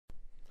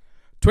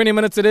20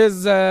 minutes it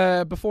is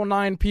before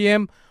 9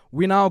 p.m.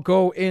 We now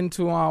go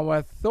into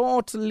our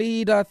Thought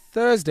Leader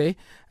Thursday,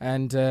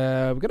 and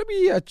we're going to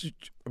be,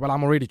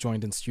 I'm already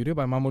joined in studio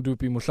by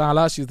Mamodupi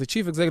Mohlala. She's the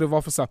Chief Executive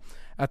Officer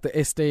at the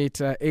Estate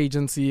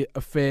Agency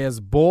Affairs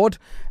Board,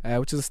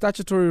 which is a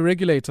statutory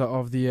regulator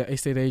of the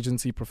estate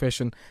agency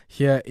profession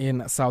here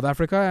in South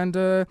Africa, and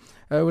it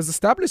was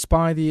established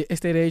by the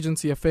Estate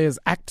Agency Affairs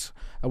Act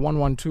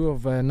 112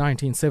 of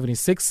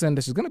 1976,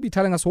 and she's going to be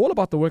telling us all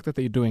about the work that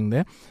they're doing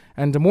there,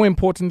 and more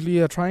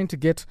importantly, trying to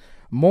get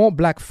more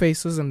black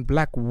faces and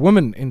black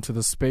women into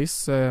the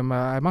space.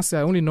 I must say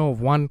I only know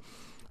of one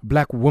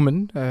black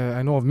woman.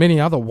 I know of many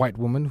other white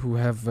women who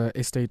have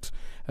estate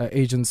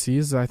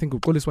agencies. I think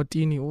Ukoli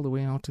Swatini all the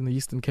way out in the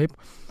Eastern Cape.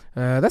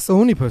 That's the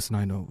only person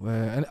I know.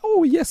 And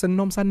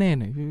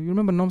Nomsanene. You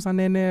remember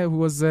Nomsanene, who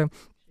was...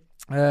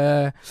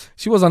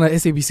 she was on a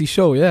SABC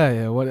show,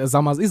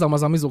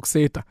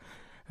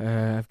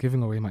 I'm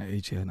giving away my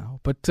age here now.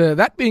 But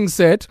that being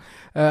said,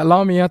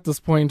 allow me at this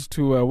point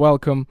to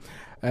welcome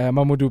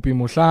Mamodupi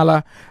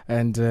Mohlala,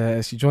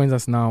 and she joins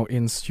us now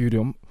in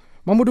studio.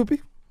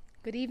 Mamodupi?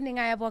 Good evening,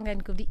 Ayabong,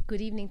 and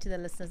good evening to the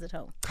listeners at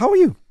home. How are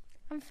you?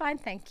 I'm fine,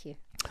 thank you.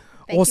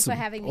 Thank you for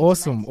having me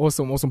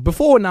Awesome.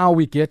 Before now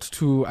we get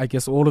to, I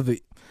guess, all of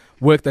the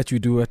work that you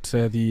do at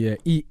the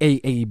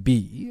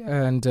EAAB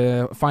and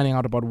finding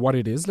out about what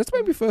it is. Let's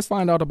maybe first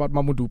find out about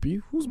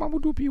Mamodupi. Who's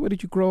Mamodupi? Where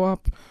did you grow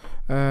up?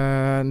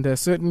 And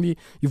certainly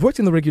you've worked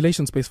in the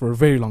regulation space for a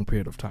very long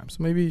period of time. So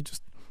maybe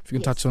just if you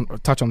can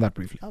touch on that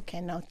briefly. Okay,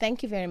 no,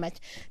 thank you very much.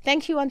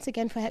 Thank you once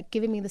again for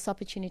giving me this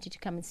opportunity to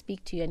come and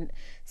speak to you and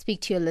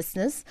speak to your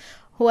listeners.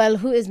 Well,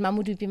 who is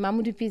Mamodupi?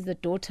 Mamodupi is the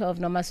daughter of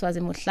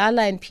Nomaswazi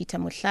Mohlala and Peter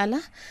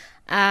Mohlala.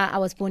 I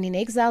was born in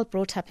exile,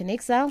 brought up in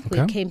exile.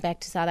 Okay. We came back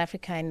to South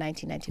Africa in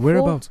 1994.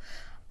 Whereabouts?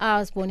 I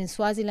was born in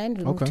Swaziland.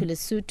 We moved to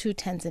Lesotho,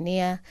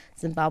 Tanzania,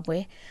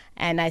 Zimbabwe,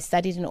 and I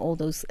studied in all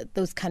those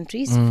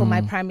countries for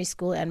my primary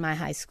school and my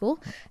high school.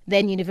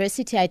 Then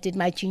university, I did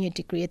my junior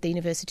degree at the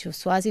University of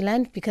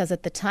Swaziland because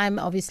at the time,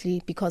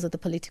 obviously, because of the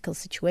political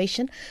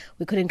situation,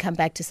 we couldn't come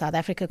back to South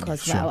Africa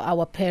because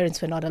our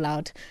parents were not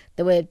allowed.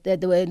 They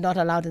were not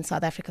allowed in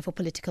South Africa for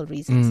political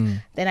reasons.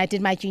 Then I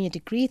did my junior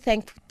degree.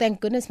 Thank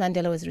goodness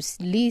Mandela was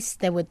released.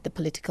 There were the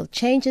political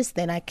changes.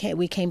 Then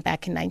we came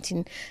back in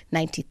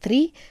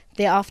 1993.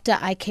 Thereafter,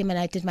 I came and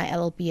I did my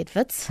LLB at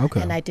Wits,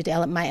 and I did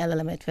my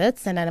LLM at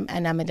Wits, and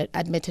I'm an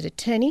admitted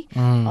attorney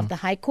of the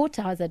High Court.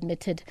 I was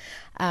admitted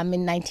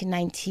in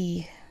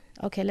 1990.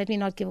 Okay, let me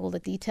not give all the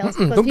details.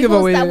 Don't give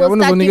away.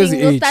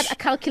 We'll start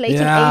calculating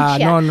age.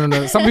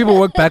 No. Some people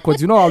work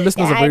backwards. You know, our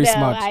listeners are very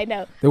smart. I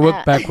know. They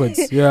work backwards.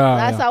 So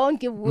I won't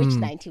give which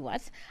 90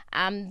 what.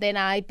 Then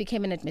I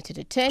became an admitted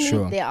attorney.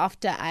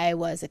 Thereafter, I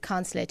was a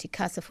counselor at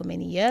ICASA for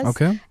many years.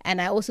 And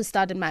I also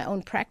started my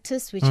own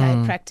practice, which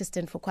I practiced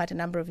in for quite a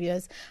number of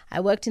years. I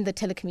worked in the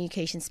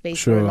telecommunication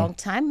space for a long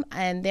time.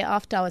 And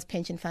thereafter, I was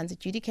pension funds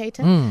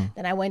adjudicator.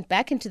 Then I went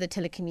back into the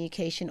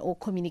telecommunication or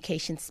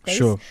communication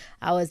space.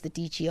 I was the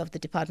DG of the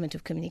Department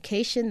of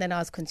Communication. Then I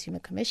was Consumer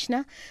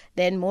Commissioner.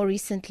 Then more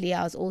recently,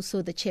 I was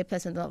also the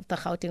chairperson of the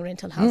Gauteng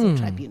Rental Housing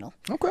Tribunal.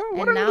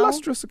 What an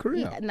illustrious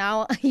career.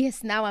 Now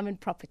I'm in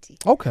property.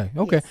 Okay.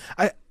 Yes.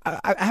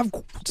 I have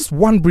just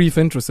one brief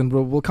interest, and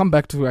we'll come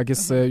back to, I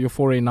guess, your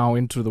foray now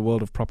into the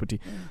world of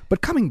property. But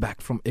coming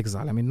back from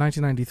exile, I mean,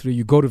 1993,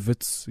 you go to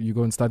Wits, you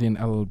go and study in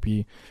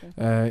LLB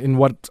in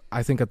what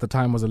I think at the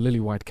time was a lily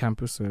white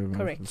campus,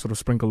 sort of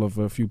sprinkle of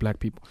a few black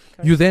people.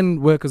 Correct. You then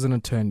work as an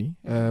attorney,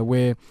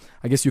 where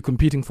I guess you're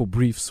competing for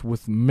briefs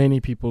with many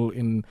people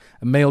in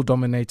a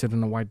male-dominated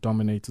and a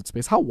white-dominated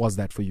space. How was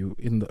that for you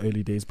in the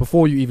early days,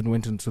 before you even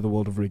went into the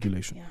world of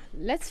regulation? Yeah.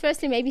 Let's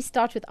firstly maybe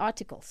start with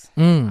articles.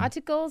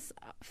 Articles...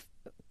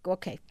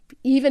 Okay,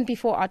 even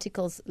before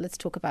articles, let's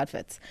talk about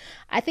Wits.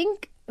 I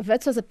think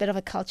Wits was a bit of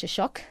a culture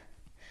shock.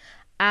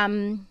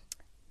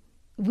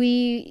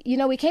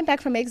 We came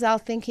back from exile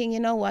thinking, you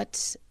know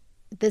what,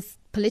 this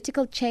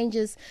political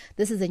changes,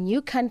 this is a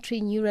new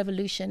country, new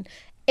revolution.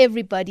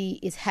 Everybody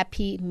is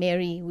happy,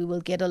 merry, we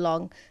will get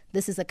along.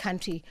 This is a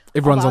country.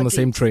 Everyone's on the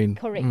same train.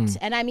 Correct.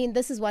 And I mean,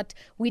 this is what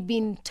we'd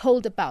been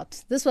told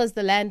about. This was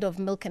the land of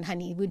milk and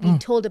honey. We'd been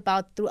told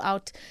about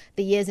throughout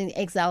the years in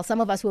exile.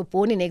 Some of us were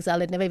born in exile,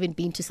 had never even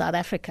been to South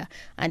Africa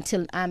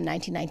until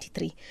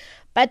 1993.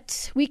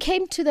 But we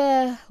came to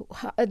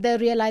the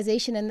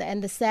realization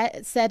and the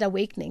sad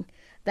awakening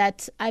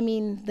that, I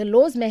mean, the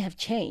laws may have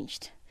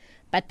changed,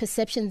 but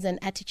perceptions and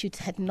attitudes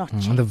had not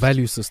changed. And the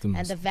value systems.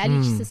 And the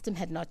value system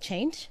had not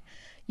changed.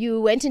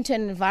 You went into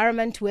an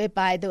environment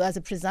whereby there was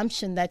a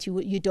presumption that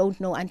you don't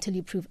know until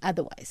you prove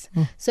otherwise.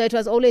 So it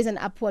was always an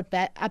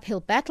uphill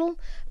battle.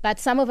 But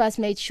some of us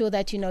made sure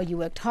that, you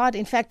worked hard.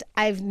 In fact,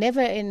 I've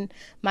never in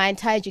my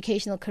entire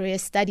educational career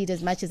studied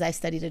as much as I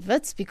studied at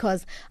Wits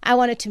because I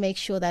wanted to make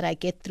sure that I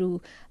get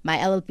through my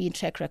LLB in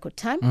track record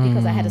time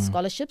because I had a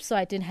scholarship, so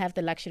I didn't have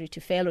the luxury to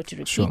fail or to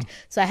repeat.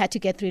 So I had to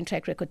get through in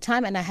track record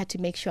time, and I had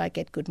to make sure I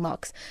get good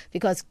marks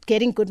because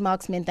getting good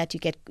marks meant that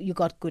you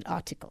got good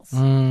articles.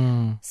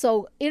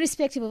 So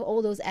irrespective of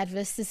all those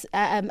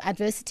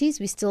adversities,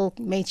 we still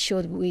made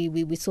sure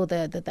we saw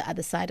the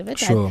other side of it.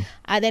 Sure.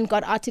 I then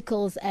got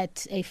articles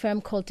at a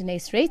firm called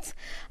Denise Rates.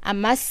 I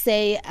must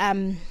say,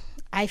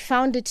 I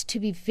found it to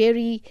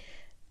be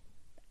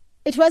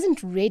it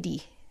wasn't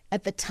ready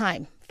at the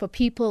time for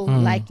people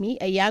like me,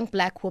 a young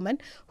black woman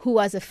who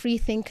was a free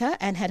thinker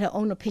and had her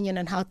own opinion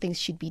on how things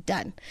should be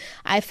done.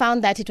 I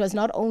found that it was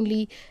not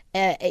only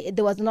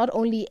there was not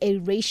only a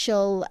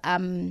racial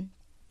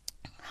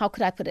how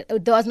could I put it?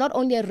 There was not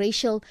only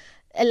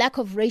a lack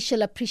of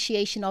racial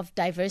appreciation of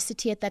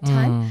diversity at that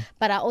time,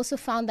 but I also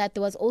found that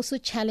there was also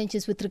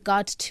challenges with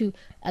regard to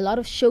a lot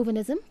of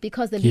chauvinism,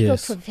 because the legal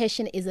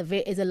profession is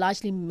a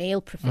largely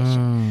male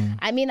profession.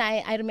 I mean,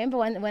 I remember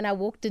when I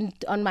walked in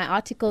on my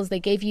articles, they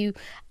gave you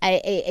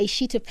a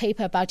sheet of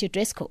paper about your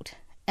dress code.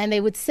 And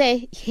they would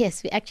say,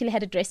 yes, we actually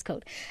had a dress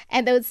code.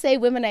 And they would say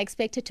women are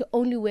expected to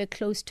only wear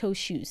closed-toe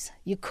shoes.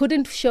 You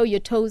couldn't show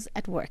your toes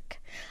at work.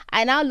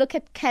 I now look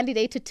at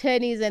candidate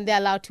attorneys, and they're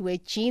allowed to wear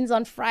jeans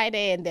on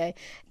Friday, and they're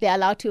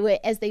allowed to wear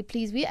as they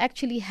please. We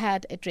actually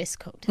had a dress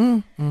code.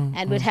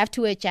 And we'd have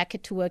to wear a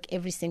jacket to work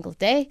every single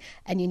day,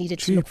 and you needed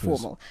to look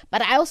formal.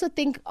 But I also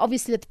think,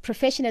 obviously, the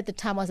profession at the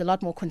time was a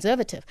lot more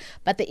conservative.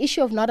 But the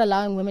issue of not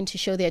allowing women to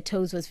show their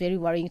toes was very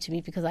worrying to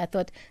me, because I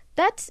thought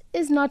that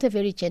is not a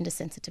very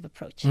gender-sensitive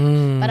approach.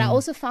 But I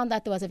also found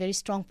that there was a very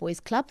strong boys'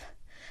 club.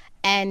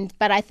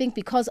 But I think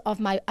because of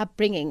my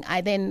upbringing,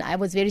 I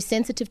was very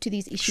sensitive to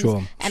these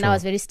issues, I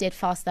was very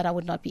steadfast that I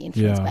would not be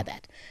influenced by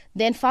that.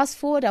 Then fast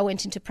forward, I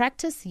went into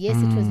practice.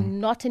 Yes, it was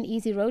not an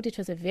easy road. It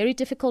was a very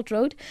difficult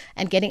road,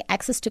 and getting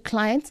access to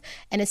clients,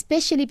 and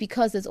especially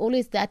because there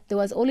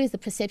was always the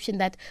perception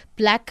that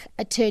black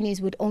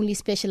attorneys would only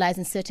specialize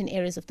in certain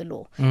areas of the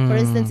law. For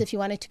instance, if you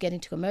wanted to get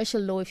into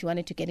commercial law, if you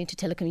wanted to get into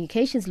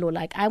telecommunications law,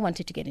 like I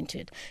wanted to get into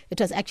it, it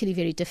was actually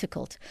very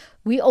difficult.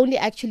 We only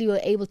actually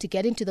were able to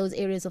get into those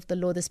areas of the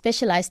law, the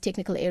specialized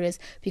technical areas,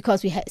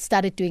 because we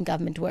started doing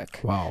government work.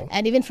 Wow.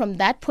 And even from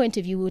that point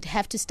of view, we would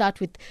have to start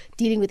with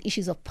dealing with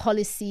issues of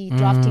policy,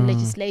 drafting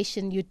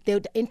legislation. They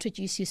would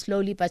introduce you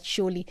slowly but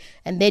surely,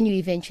 and then you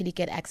eventually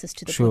get access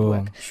to the good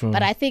work.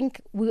 But I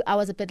think I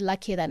was a bit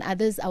luckier than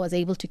others. I was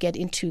able to get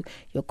into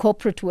your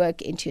corporate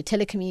work, into your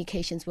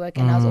telecommunications work,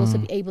 and I was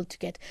also able to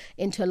get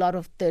into a lot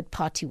of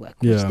third-party work,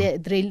 which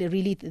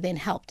really then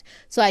helped.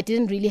 So I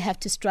didn't really have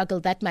to struggle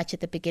that much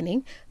at the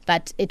beginning,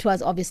 but it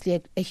was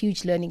obviously a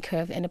huge learning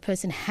curve, and a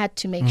person had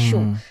to make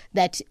sure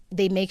that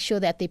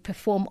they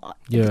perform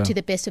to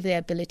the best of their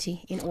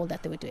ability in all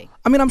that they were doing.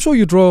 I mean, I'm sure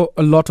you draw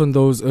a lot on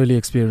those early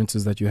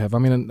experiences that you have. I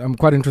mean, I'm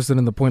quite interested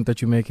in the point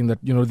that you're making, that,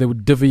 you know, they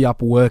would divvy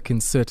up work in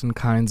certain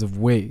kinds of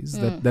ways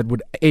that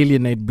would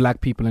alienate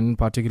black people, and in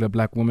particular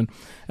black women.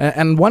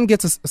 And one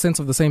gets a sense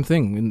of the same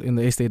thing in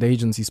the estate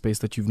agency space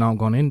that you've now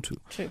gone into.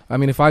 True. I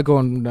mean, if I go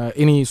on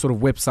any sort of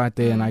website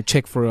there and I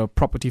check for a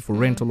property for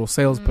rental or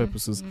sales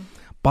purposes,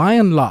 by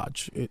and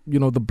large, you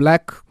know, the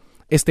black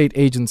estate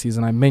agencies,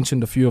 and I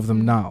mentioned a few of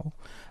them now,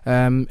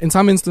 in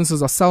some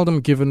instances are seldom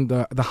given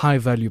the high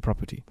value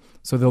property.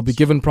 So they'll be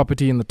given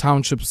property in the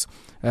townships,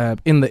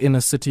 in the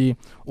inner city,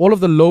 all of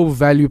the low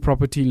value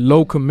property,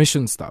 low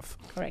commission stuff.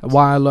 Correct.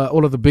 While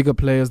all of the bigger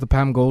players, the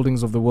Pam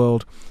Goldings of the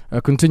world,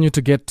 continue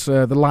to get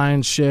the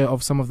lion's share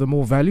of some of the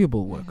more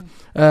valuable work.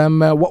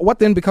 What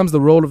then becomes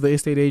the role of the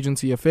Estate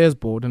Agency Affairs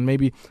Board, and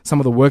maybe some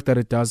of the work that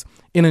it does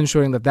in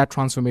ensuring that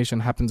transformation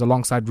happens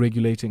alongside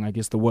regulating, I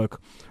guess, the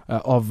work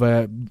of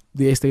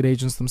the estate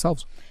agents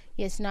themselves?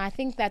 Yes, no, I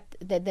think that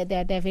there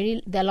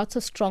are lots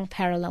of strong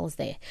parallels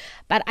there.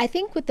 But I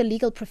think with the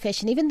legal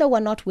profession, even though we're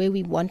not where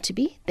we want to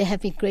be, there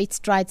have been great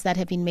strides that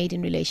have been made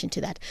in relation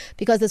to that.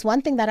 Because there's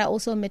one thing that I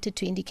also omitted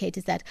to indicate,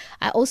 is that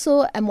I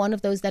also am one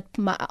of those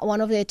one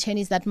of the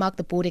attorneys that mark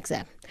the board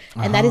exam.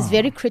 And that is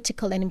very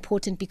critical and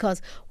important,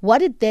 because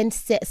what it then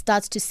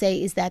starts to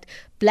say is that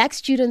black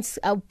students,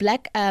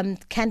 black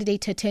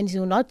candidate attorneys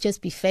will not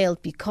just be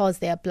failed because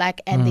they are black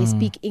and they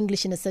speak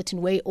English in a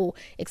certain way or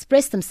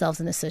express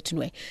themselves in a certain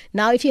way.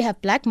 Now, if you have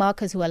black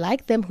markers who are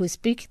like them, who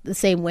speak the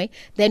same way,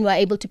 then we're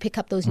able to pick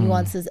up those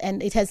nuances.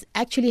 And it has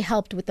actually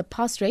helped with the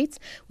pass rates,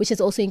 which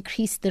has also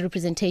increased the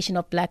representation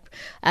of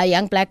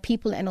young black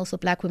people and also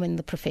black women in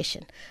the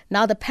profession.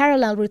 Now, the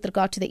parallel with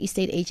regard to the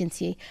Estate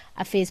Agency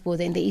Affairs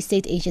Board and the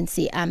Estate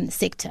Agency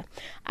sector.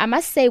 I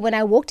must say, when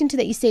I walked into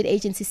the Estate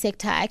Agency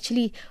sector, I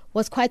actually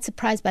was quite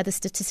surprised by the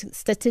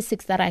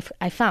statistics that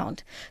I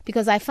found,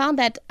 because I found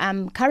that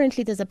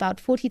currently there's about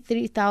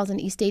 43,000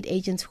 estate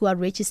agents who are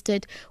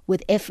registered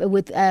with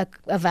a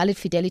valid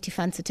Fidelity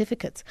Fund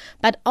certificates.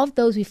 But of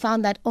those, we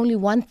found that only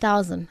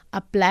 1,000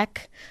 are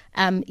black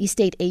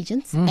estate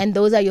agents, and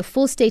those are your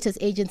full status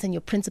agents and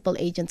your principal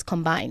agents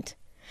combined.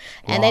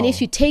 And then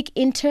if you take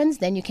interns,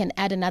 then you can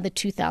add another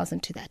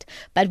 2,000 to that.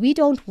 But we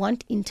don't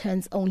want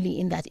interns only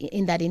in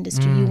that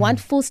industry. You want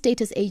full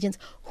status agents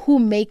who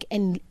make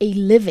a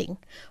living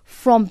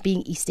from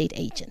being estate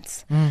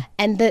agents.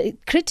 And the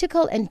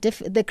critical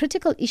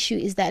issue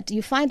is that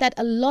you find that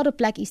a lot of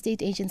black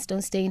estate agents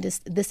don't stay in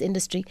this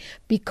industry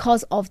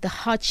because of the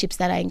hardships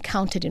that are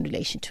encountered in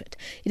relation to it.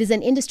 It is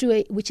an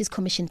industry which is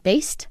commission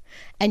based.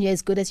 and you're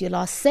as good as your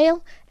last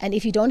sale. And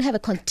if you don't have a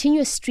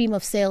continuous stream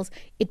of sales,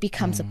 it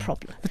becomes a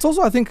problem. It's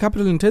also, I think,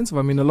 capital intensive.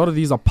 I mean, a lot of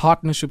these are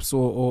partnerships,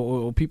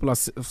 or people are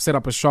set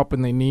up a shop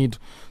and they need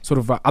sort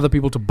of other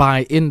people to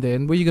buy in there.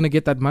 And where are you going to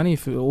get that money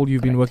if all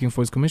you've been working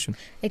for is commission?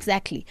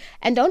 Exactly.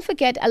 And don't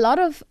forget, a lot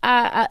of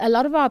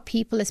our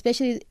people,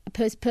 especially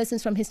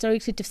persons from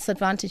historically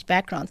disadvantaged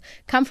backgrounds,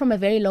 come from a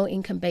very low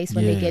income base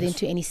when they get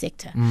into any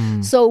sector.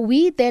 So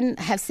we then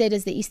have said,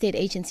 as the Estate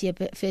Agency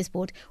Affairs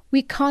Board,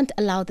 we can't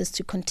allow this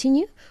to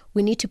continue.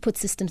 We need to put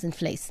systems in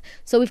place.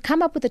 So we've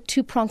come up with a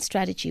two-pronged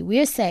strategy. We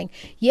are saying,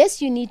 yes,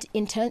 you need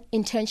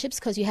internships,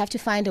 because you have to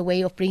find a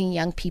way of bringing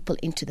young people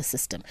into the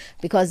system,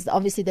 because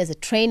obviously there's a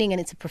training and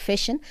it's a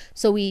profession.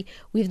 So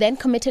we've then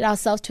committed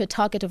ourselves to a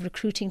target of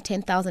recruiting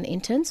 10,000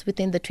 interns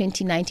within the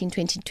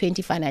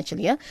 2019-2020 financial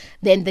year.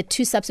 Then the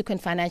 2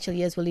 subsequent financial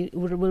years will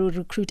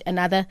recruit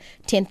another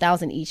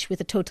 10,000 each, with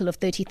a total of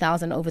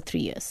 30,000 over 3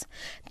 years.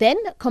 Then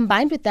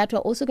combined with that, we're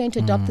also going to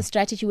adopt the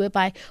strategy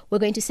whereby we're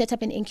going to set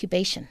up an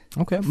incubation.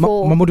 Okay.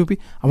 Mamodupi,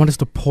 I want us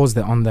to pause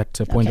there on that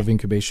point of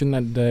incubation,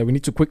 and we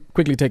need to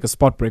quickly take a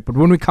spot break. But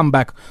when we come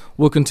back,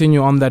 we'll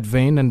continue on that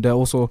vein, and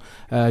also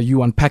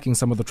you unpacking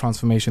some of the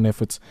transformation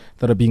efforts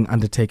that are being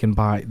undertaken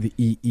by the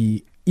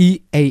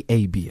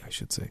EAAB, I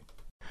should say.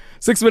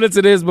 6 minutes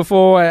it is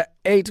before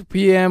 8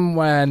 p.m.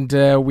 and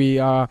we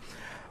are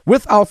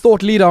with our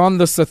thought leader on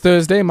this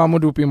Thursday,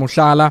 Mamodupi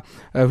Mohlala,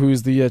 who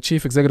is the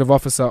Chief Executive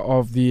Officer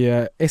of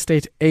the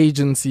Estate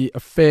Agency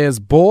Affairs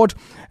Board.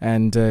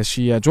 And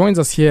she joins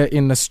us here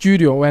in the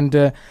studio. And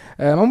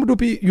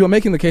Mamodupi, you are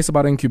making the case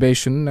about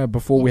incubation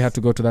before we had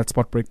to go to that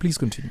spot break. Please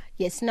continue.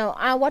 Yes. No,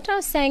 what I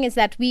was saying is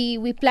that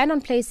we plan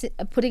on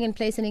putting in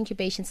place an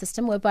incubation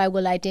system whereby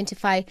we'll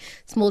identify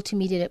small to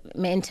medium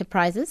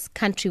enterprises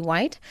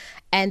countrywide.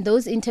 And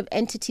those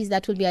entities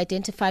that will be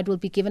identified will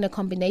be given a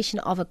combination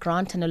of a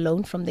grant and a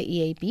loan from the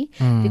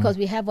EAB, because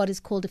we have what is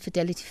called a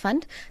fidelity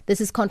fund. This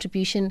is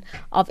contribution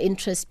of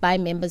interest by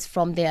members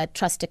from their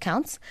trust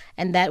accounts,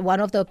 and that one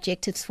of the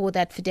objectives for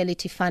that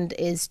fidelity fund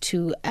is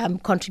to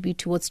contribute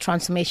towards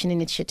transformation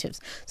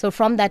initiatives. So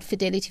from that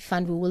fidelity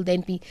fund, we will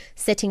then be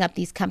setting up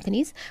these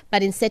companies,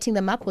 but in setting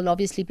them up, we'll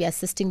obviously be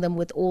assisting them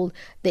with all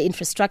the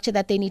infrastructure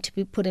that they need to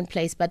be put in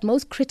place. But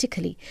most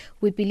critically,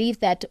 we believe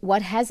that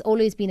what has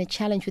always been a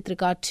challenge with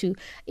regard to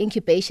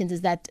incubations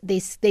is that they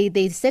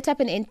set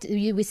up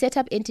we set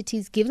up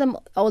entities, give them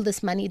all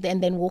this money,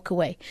 and then walk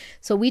away.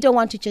 So we don't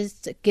want to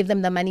just give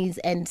them the monies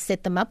and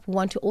set them up. We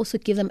want to also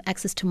give them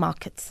access to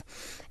markets.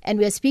 And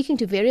we are speaking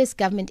to various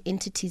government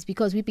entities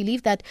because we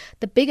believe that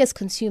the biggest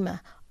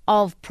consumer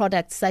of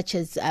products such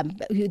as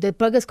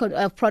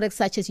products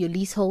such as your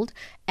leasehold,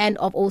 and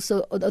of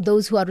also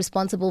those who are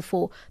responsible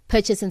for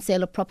purchase and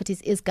sale of properties,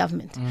 is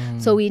government.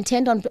 So we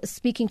intend on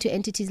speaking to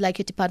entities like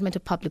your Department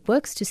of Public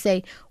Works to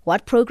say,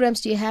 what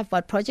programs do you have,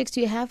 what projects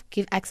do you have,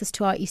 give access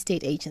to our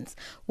estate agents.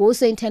 We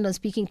also intend on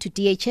speaking to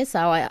DHS,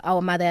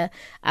 our mother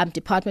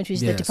department,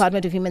 which is the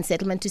Department of Human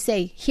Settlement, to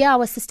say, here are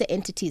our sister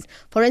entities.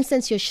 For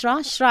instance, your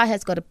SHRA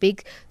has got a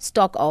big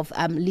stock of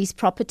leased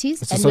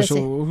properties. It's who's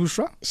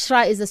SHRA?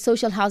 SHRA is the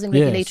Social Housing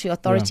Regulatory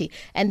Authority,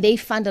 and they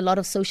fund a lot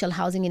of social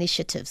housing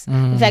initiatives.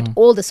 In fact,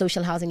 all the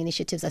social housing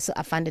initiatives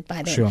are funded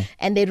by them,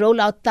 and they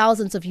roll out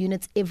thousands of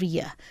units every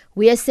year.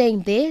 We are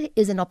saying there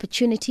is an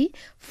opportunity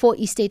for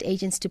estate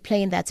agents to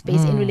play in that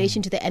space in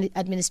relation to the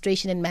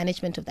administration and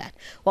management of that.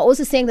 We're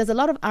also saying there's a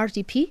lot of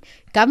RDP.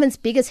 Government's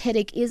biggest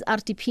headache is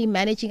RDP,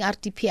 managing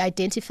RDP,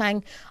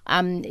 identifying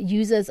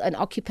users and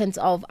occupants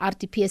of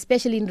RDP,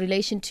 especially in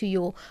relation to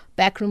your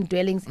backroom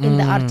dwellings in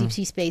the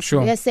RDP space.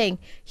 We are saying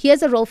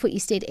here's a role for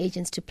estate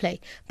agents to play,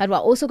 but we're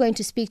also going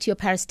to speak to your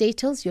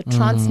parastatals, your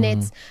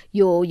transnets,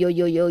 your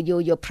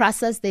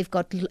prasas. They've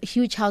got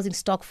huge housing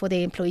stock for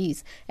their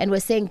employees, and we're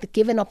saying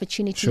give an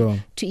opportunity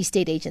to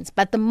estate agents.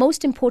 But the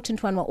most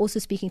important one we're also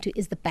speaking to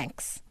is the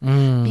banks,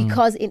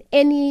 because in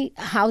any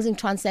housing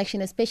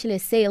transaction, especially a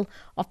sale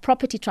of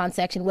property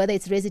transaction, whether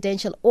it's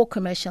residential or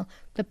commercial,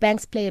 the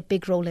banks play a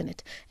big role in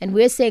it. And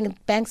we're saying,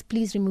 banks,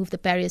 please remove the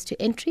barriers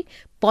to entry,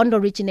 bond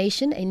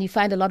origination, and you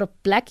find a lot of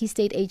black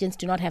estate agents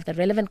do not have the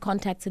relevant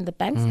contacts in the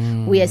banks.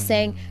 We are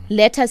saying,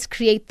 let us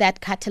create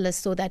that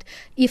catalyst so that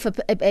if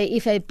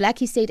a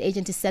black estate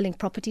agent is selling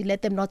property,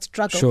 let them not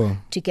struggle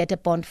to get a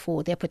bond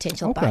for their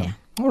potential buyer.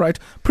 All right.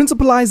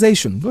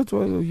 Principalization.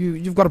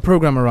 You've got a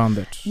program around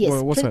that.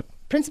 Yes. What's that?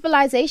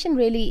 Principalization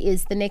really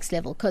is the next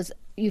level, because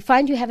you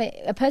find you have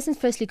a person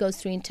firstly goes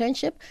through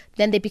internship,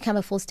 then they become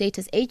a full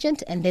status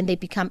agent, and then they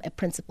become a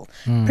principal.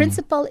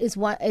 Principal is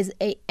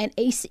an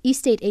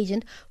estate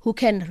agent who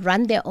can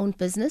run their own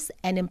business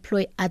and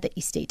employ other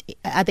estate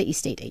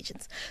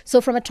agents.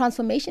 So from a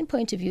transformation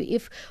point of view,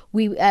 if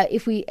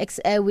we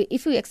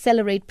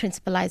accelerate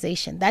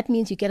principalization, that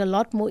means you get a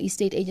lot more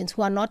estate agents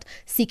who are not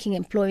seeking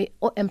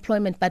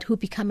employment, but who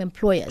become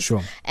employers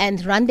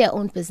and run their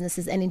own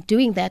businesses. And in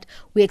doing that,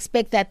 we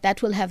expect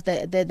that will have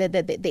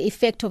the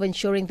effect of ensuring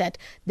ensuring that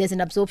there's an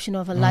absorption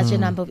of a larger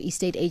number of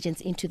estate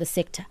agents into the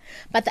sector.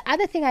 But the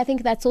other thing I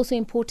think that's also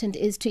important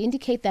is to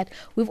indicate that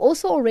we've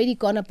also already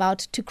gone about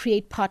to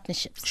create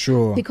partnerships.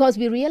 Sure. Because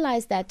we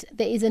realize that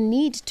there is a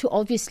need to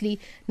obviously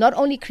not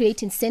only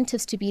create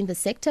incentives to be in the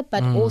sector,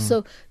 but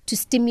also to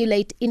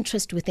stimulate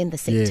interest within the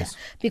sector. Yes.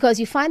 Because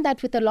you find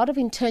that with a lot of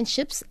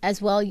internships as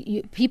well,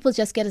 people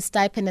just get a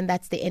stipend and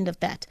that's the end of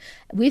that.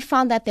 We've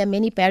found that there are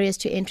many barriers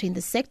to entry in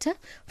the sector.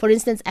 For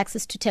instance,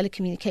 access to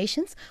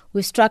telecommunications.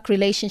 We've struck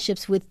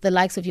relationships with the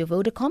likes of your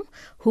Vodacom,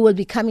 who will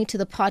be coming to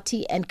the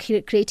party and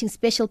creating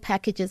special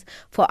packages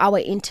for our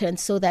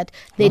interns so that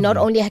they not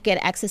only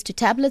get access to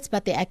tablets,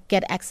 but they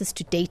get access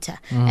to data.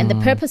 And the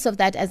purpose of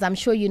that, as I'm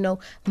sure you know,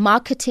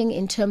 marketing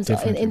in terms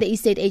of in the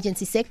estate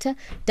agency sector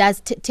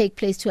does take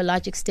place to a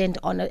large extent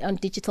on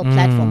digital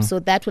platforms. So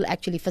that will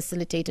actually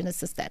facilitate and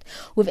assist that.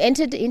 We've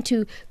entered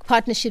into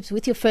partnerships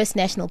with your First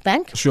National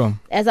Bank. Sure.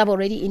 As I've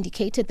already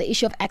indicated, the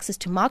issue of access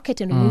to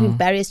market and removing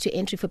barriers to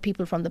entry for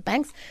people from the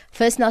banks.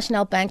 First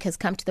National Bank has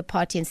come to the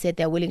party and said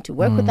they're willing to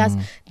work with us.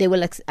 They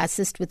will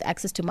assist with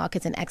access to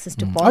markets and access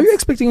to bonds. Are you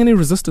expecting any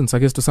resistance, I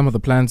guess, to some of the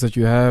plans that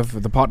you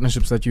have, the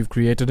partnerships that you've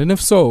created? And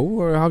if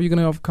so, how are you going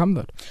to overcome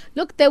that?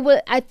 Look,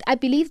 I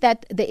believe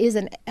that there is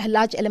a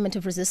large element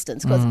of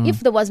resistance, because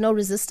if there was no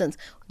resistance,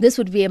 this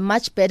would be a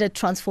much better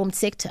transformed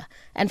sector.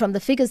 And from the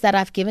figures that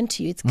I've given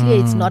to you, it's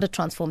clear it's not a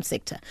transformed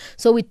sector.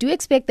 So we do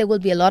expect there will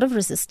be a lot of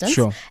resistance.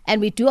 Sure.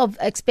 And we do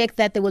expect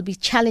that there will be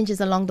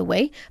challenges along the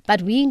way.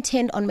 But we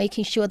intend on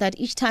making sure that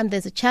each time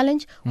there's a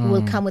challenge, we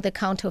will come with a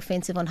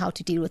counter-offensive on how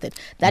to deal with it.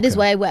 That is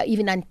why we're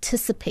even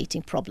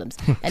anticipating problems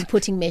and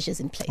putting measures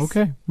in place.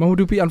 Okay.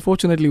 Mamodupi,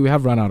 unfortunately, we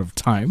have run out of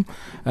time.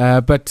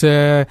 But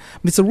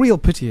it's a real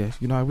pity.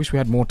 I wish we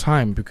had more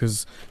time,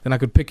 because then I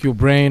could pick your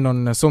brain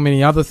on so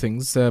many other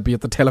things, be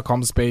it the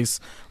telecom space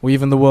or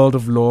even the world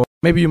of law.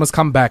 Maybe you must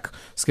come back,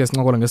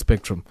 Skes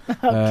Spectrum,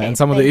 and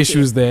some of the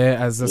issues there,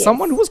 as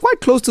someone who was quite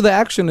close to the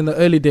action in the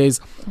early days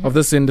of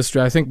this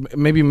industry. I think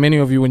maybe many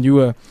of you, when you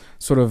were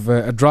sort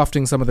of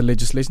drafting some of the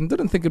legislation,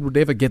 didn't think it would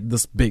ever get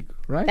this big,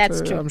 right?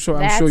 That's true. I'm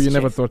sure you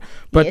never thought.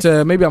 But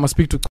maybe I must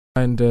speak to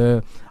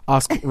and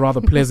ask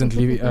rather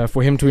pleasantly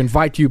for him to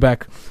invite you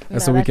back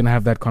so we can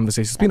have that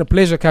conversation. It's been a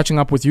pleasure catching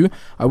up with you.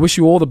 I wish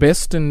you all the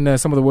best in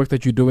some of the work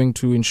that you're doing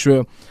to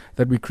ensure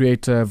that we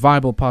create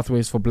viable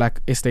pathways for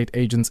black estate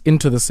agents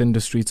into this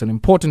industry. It's an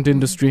important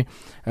industry.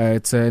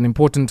 It's an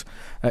important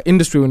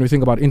industry when we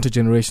think about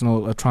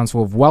intergenerational transfer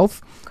of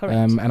wealth. Correct.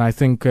 And I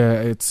think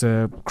it's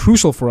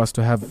crucial for us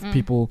to have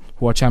people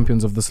who are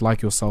champions of this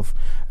like yourself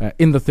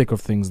in the thick of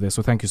things there.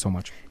 So thank you so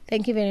much.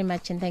 Thank you very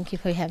much, and thank you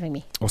for having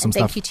me. Awesome and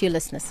stuff. Thank you to your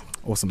listeners.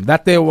 Awesome.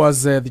 That there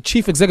was the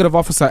Chief Executive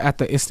Officer at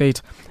the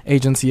Estate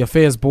Agency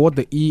Affairs Board,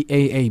 the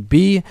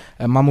EAAB,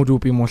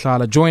 Mamodupi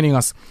Mohlala, joining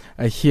us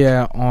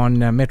here on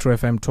Metro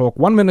FM Talk.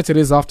 1 minute it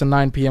is after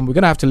 9 p.m. We're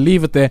going to have to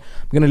leave it there.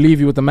 We're going to leave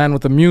you with the man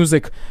with the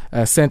music.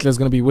 Sentler is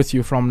going to be with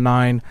you from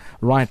 9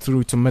 right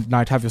through to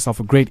midnight. Have yourself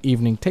a great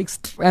evening. Take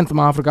strength,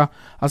 Ma Africa.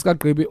 Askat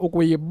Gribi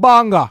Okwe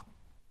Banga.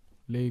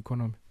 Le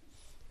economy.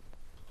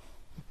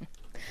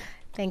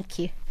 Thank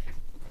you.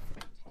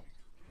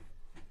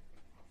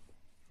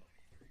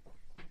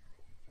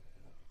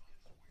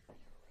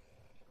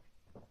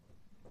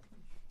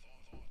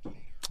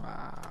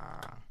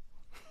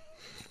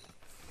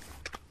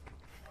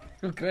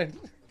 Great.